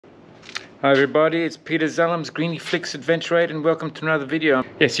Hi everybody, it's Peter Zellum's Griniflix Adventure 8 and welcome to another video.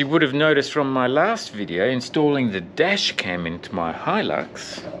 Yes, you would have noticed from my last video installing the dash cam into my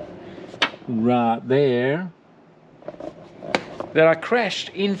Hilux right there that I crashed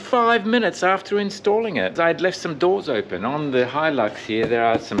in 5 minutes after installing it. I'd left some doors open. On the Hilux here there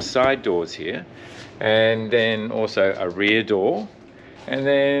are some side doors here and then also a rear door, and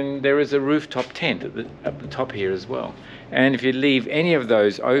then there is a rooftop tent at the top here as well. And if you leave any of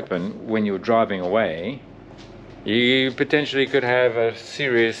those open when you're driving away, you potentially could have a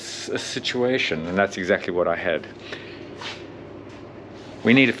serious situation, and that's exactly what I had.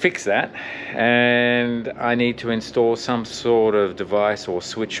 We need to fix that, and I need to install some sort of device or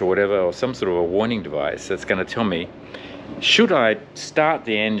switch or whatever, or some sort of a warning device that's going to tell me, should I start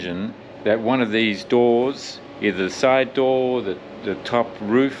the engine, that one of these doors, either the side door, the top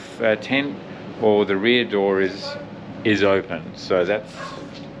roof tent, or the rear door is open. So that's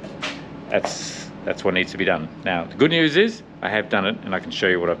what needs to be done. Now the good news is I have done it and I can show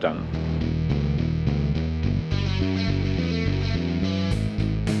you what I've done.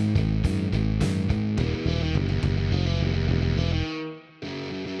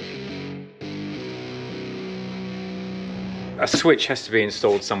 A switch has to be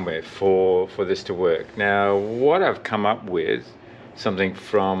installed somewhere for this to work. Now what I've come up with, something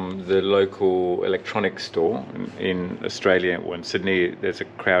from the local electronics store in Australia or in Sydney, there's a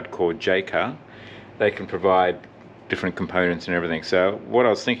crowd called Leica. They can provide different components and everything. So what I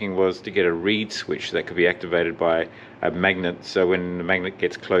was thinking was to get a reed switch that could be activated by a magnet, so when the magnet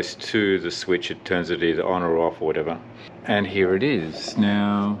gets close to the switch it turns it either on or off or whatever. And here it is.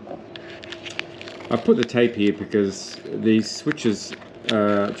 Now I put the tape here because these switches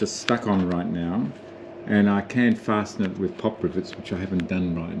are just stuck on right now, and I can fasten it with pop rivets, which I haven't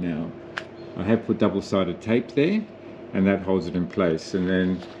done right now. I have put double-sided tape there and that holds it in place, and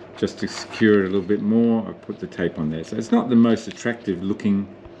then just to secure it a little bit more I put the tape on there. So it's not the most attractive looking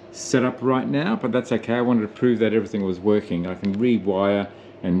setup right now, but that's okay. I wanted to prove that everything was working. I can rewire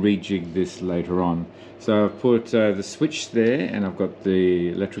and rejig this later on. So I've put the switch there and I've got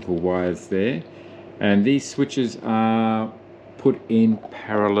the electrical wires there, and these switches are put in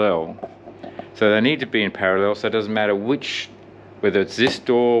parallel. So they need to be in parallel, so it doesn't matter which, whether it's this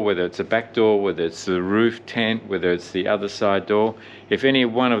door, whether it's a back door, whether it's the roof tent, whether it's the other side door. If any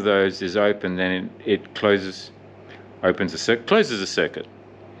one of those is open, then it closes a circuit.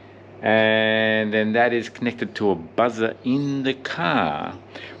 And then that is connected to a buzzer in the car,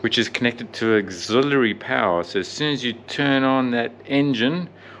 which is connected to auxiliary power. So as soon as you turn on that engine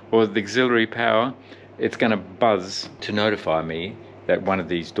or the auxiliary power, it's going to buzz to notify me that one of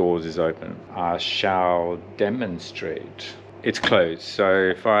these doors is open. I shall demonstrate. It's closed, so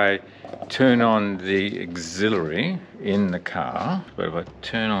if I turn on the auxiliary in the car, but if I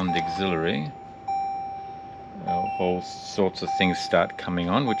turn on the auxiliary, well, all sorts of things start coming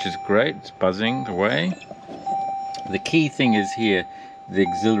on, which is great. It's buzzing away. The key thing is here, the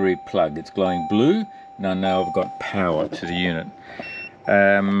auxiliary plug. It's glowing blue. Now I've got power to the unit.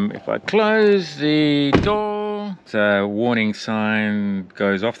 If I close the door, the warning sign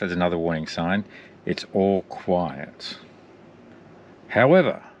goes off. There's another warning sign. It's all quiet.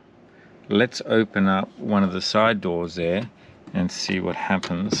 However, let's open up one of the side doors there and see what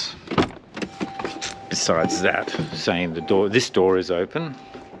happens. Besides that, saying this door is open.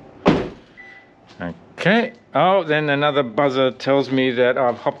 Okay. Oh, then another buzzer tells me that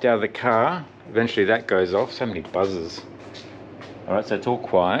I've hopped out of the car. Eventually that goes off. So many buzzers. Alright, so it's all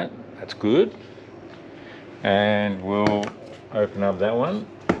quiet, that's good. And we'll open up that one,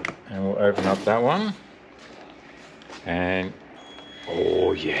 and we'll open up that one. And,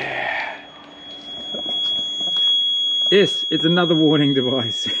 oh yeah. Yes, it's another warning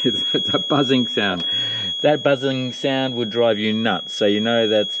device. It's a buzzing sound. That buzzing sound would drive you nuts, so you know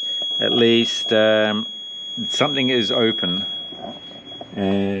that at least something is open.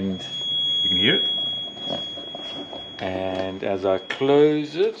 And you can hear it. And as I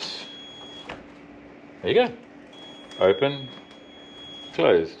close it, there you go. Open,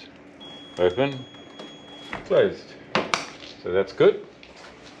 closed. Open, closed. So that's good.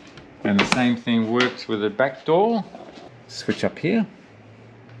 And the same thing works with the back door. Switch up here.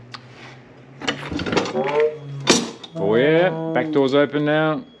 Oh yeah, back door's open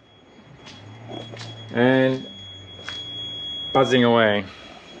now. And buzzing away.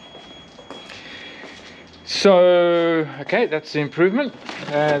 So, okay, that's the improvement.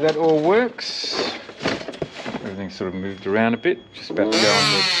 That all works. Everything's sort of moved around a bit. Just about to go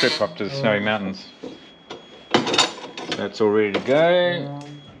on the trip up to the snowy mountains. That's all ready to go.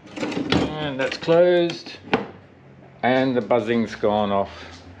 And that's closed. And the buzzing's gone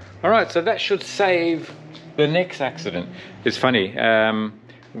off All right, so that should save the next accident. It's funny,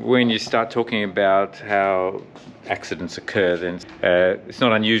 when you start talking about how accidents occur, then it's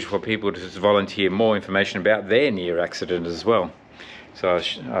not unusual for people to just volunteer more information about their near accident as well. So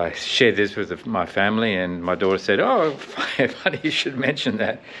I shared this with my family, and my daughter said, "Oh, funny you should mention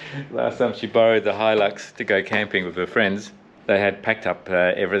that." Last time she borrowed the Hilux to go camping with her friends, they had packed up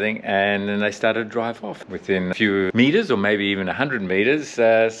everything, and then they started to drive off. Within a few meters, or maybe even 100 meters,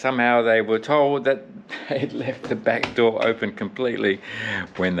 somehow they were told that they'd left the back door open completely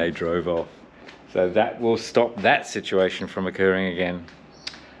when they drove off. So that will stop that situation from occurring again.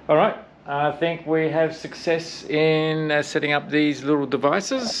 All right, I think we have success in setting up these little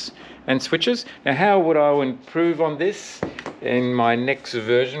devices and switches. Now, how would I improve on this in my next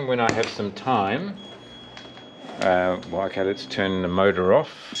version when I have some time? Well, okay, let's turn the motor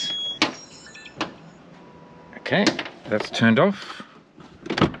off. Okay, that's turned off.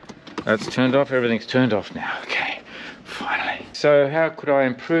 That's turned off, everything's turned off now. Okay, finally. So how could I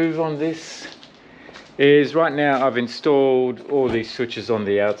improve on this? Is right now I've installed all these switches on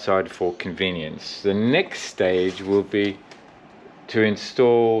the outside for convenience. The next stage will be to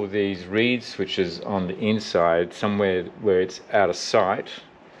install these reed switches on the inside, somewhere where it's out of sight,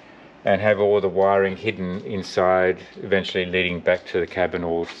 and have all the wiring hidden inside, eventually leading back to the cabin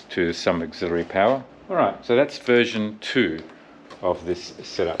or to some auxiliary power. All right, so that's version 2 of this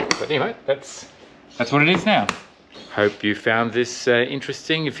setup. But anyway, that's what it is now. Hope you found this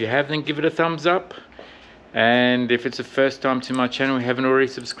interesting. If you have, then give it a thumbs up. And if it's the first time to my channel and you haven't already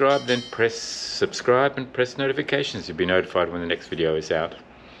subscribed, then press subscribe and press notifications to be notified when the next video is out.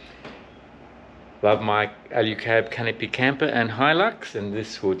 Love my Alu-Cab Canopy Camper and Hilux, and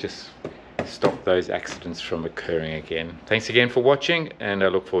this will just stop those accidents from occurring again. Thanks again for watching, and I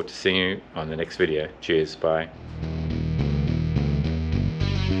look forward to seeing you on the next video. Cheers, bye.